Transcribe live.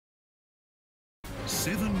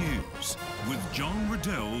7 News with John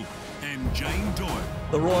Riddell and Jane Doyle.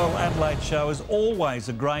 The Royal Adelaide Show is always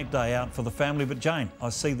a great day out for the family, but Jane, I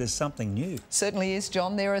see there's something new. Certainly is,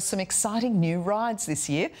 John. There are some exciting new rides this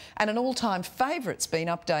year and an all-time favourite's been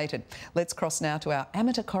updated. Let's cross now to our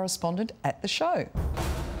amateur correspondent at the show.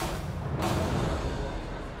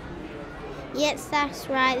 Yes, that's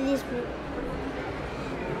right.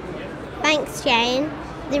 Thanks, Jane.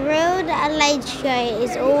 The Royal Adelaide Show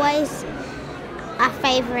is always our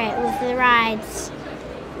favourite with the rides.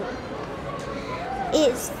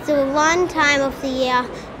 It's the one time of the year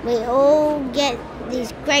we all get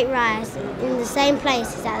these great rides in the same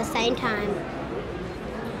places at the same time.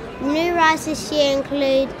 The new rides this year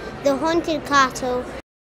include the Haunted Castle,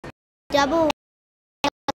 Double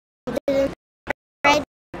Red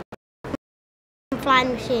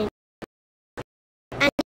Flying Machine.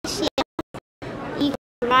 And this year you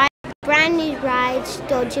can ride brand new rides,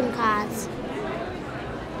 dodging cars.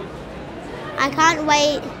 I can't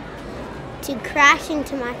wait to crash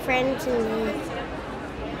into my friends and me.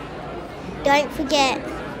 Don't forget,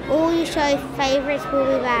 all your show favourites will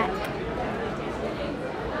be back.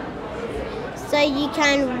 So you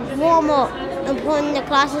can warm up and put on the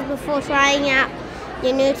classes before trying out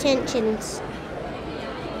your new attentions.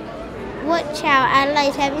 Watch out,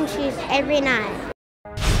 Adelaide's having shows every night.